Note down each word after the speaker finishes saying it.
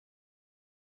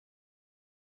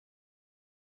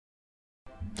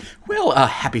Well,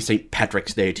 happy St.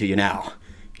 Patrick's Day to you now.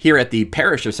 Here at the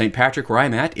parish of St. Patrick, where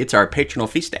I'm at, it's our patronal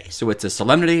feast day, so it's a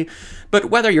solemnity. But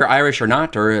whether you're Irish or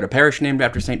not, or at a parish named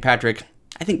after St. Patrick,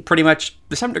 I think pretty much,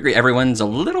 to some degree, everyone's a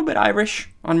little bit Irish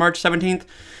on March 17th.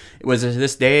 It was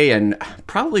this day in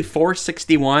probably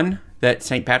 461 that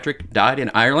St. Patrick died in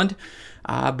Ireland.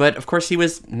 But, of course, he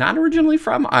was not originally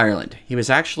from Ireland. He was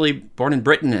actually born in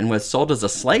Britain and was sold as a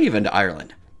slave into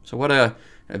Ireland. So what a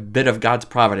bit of God's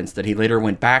providence that he later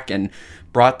went back and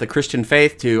brought the Christian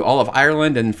faith to all of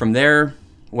Ireland. And from there,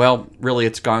 well, really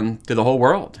it's gone to the whole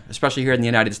world, especially here in the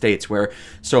United States, where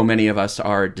so many of us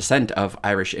are descent of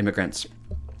Irish immigrants.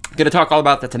 I'm going to talk all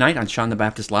about that tonight on Sean the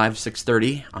Baptist Live,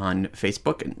 6:30 on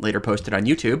Facebook and later posted on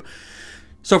YouTube.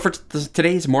 So for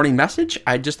today's morning message,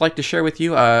 I'd just like to share with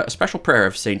you a special prayer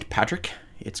of St. Patrick.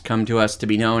 It's come to us to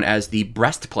be known as the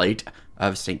breastplate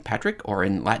of St. Patrick, or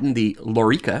in Latin, the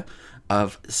Lorica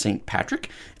of St. Patrick.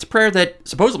 It's a prayer that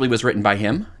supposedly was written by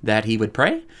him, that he would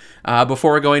pray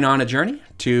before going on a journey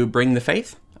to bring the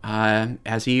faith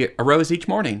as he arose each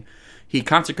morning. He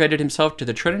consecrated himself to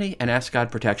the Trinity and asked God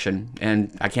protection,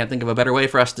 and I can't think of a better way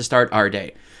for us to start our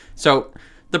day. So,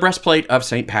 the breastplate of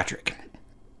St. Patrick.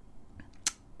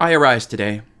 I arise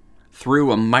today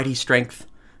through a mighty strength,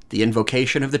 the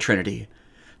invocation of the Trinity,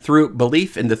 through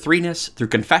belief in the threeness, through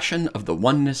confession of the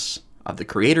oneness of the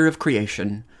Creator of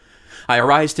creation. I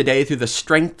arise today through the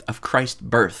strength of Christ's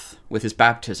birth with his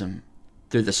baptism,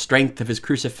 through the strength of his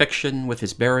crucifixion with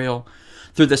his burial,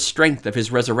 through the strength of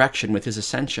his resurrection with his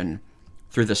ascension,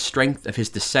 through the strength of his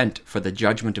descent for the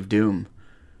judgment of doom.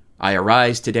 I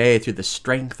arise today through the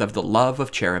strength of the love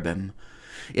of cherubim,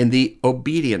 in the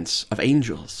obedience of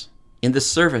angels, in the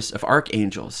service of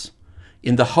archangels,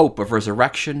 in the hope of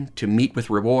resurrection to meet with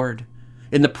reward,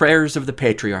 in the prayers of the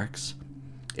patriarchs,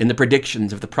 in the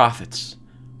predictions of the prophets,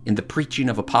 in the preaching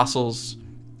of apostles,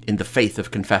 in the faith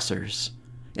of confessors,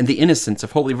 in the innocence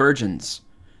of holy virgins,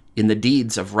 in the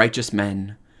deeds of righteous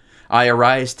men. I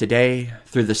arise today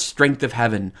through the strength of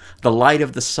heaven, the light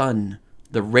of the sun,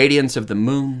 the radiance of the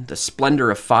moon, the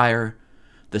splendor of fire,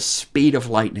 the speed of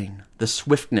lightning, the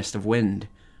swiftness of wind,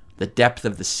 the depth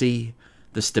of the sea,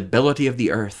 the stability of the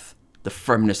earth, the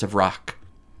firmness of rock.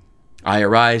 I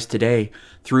arise today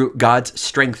through God's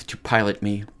strength to pilot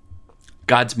me,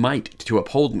 God's might to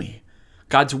uphold me,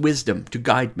 God's wisdom to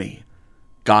guide me,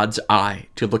 God's eye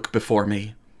to look before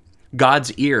me,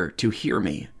 God's ear to hear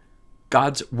me,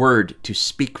 God's word to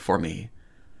speak for me,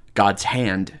 God's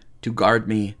hand to guard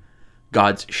me,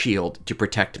 God's shield to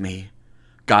protect me,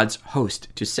 God's host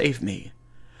to save me,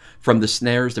 from the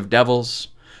snares of devils,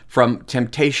 from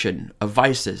temptation of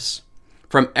vices,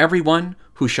 from everyone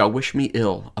who shall wish me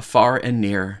ill, afar and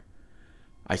near.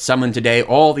 I summon today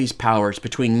all these powers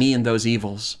between me and those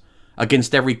evils,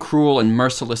 against every cruel and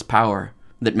merciless power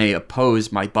that may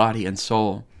oppose my body and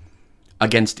soul,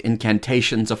 against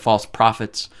incantations of false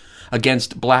prophets,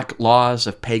 against black laws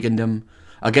of pagandom,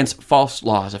 against false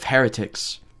laws of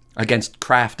heretics, against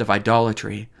craft of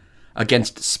idolatry,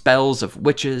 against spells of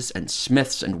witches and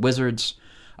smiths and wizards,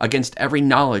 against every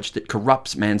knowledge that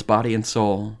corrupts man's body and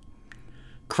soul.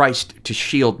 Christ to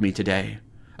shield me today,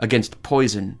 against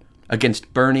poison,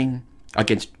 against burning,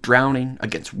 against drowning,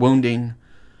 against wounding,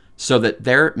 so that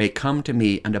there may come to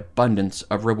me an abundance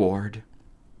of reward.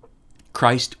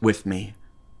 Christ with me,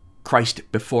 Christ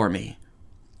before me,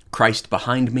 Christ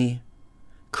behind me,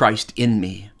 Christ in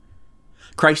me,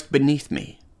 Christ beneath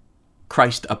me,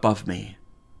 Christ above me,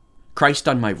 Christ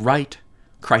on my right,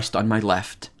 Christ on my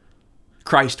left,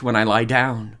 Christ when I lie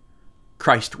down,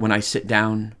 Christ when I sit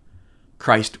down,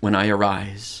 Christ when I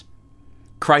arise,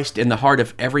 Christ in the heart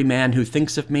of every man who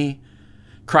thinks of me,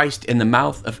 Christ in the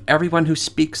mouth of everyone who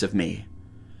speaks of me,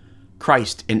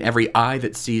 Christ in every eye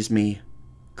that sees me,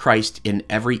 Christ in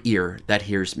every ear that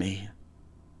hears me.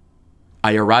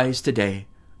 I arise today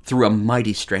through a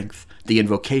mighty strength, the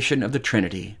invocation of the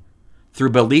Trinity,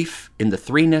 through belief in the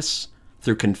threeness,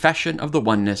 through confession of the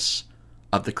oneness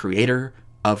of the Creator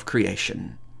of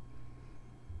creation.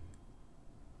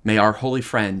 May our holy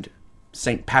friend,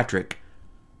 St. Patrick,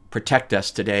 protect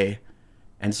us today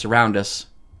and surround us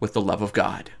with the love of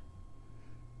God.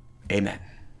 Amen.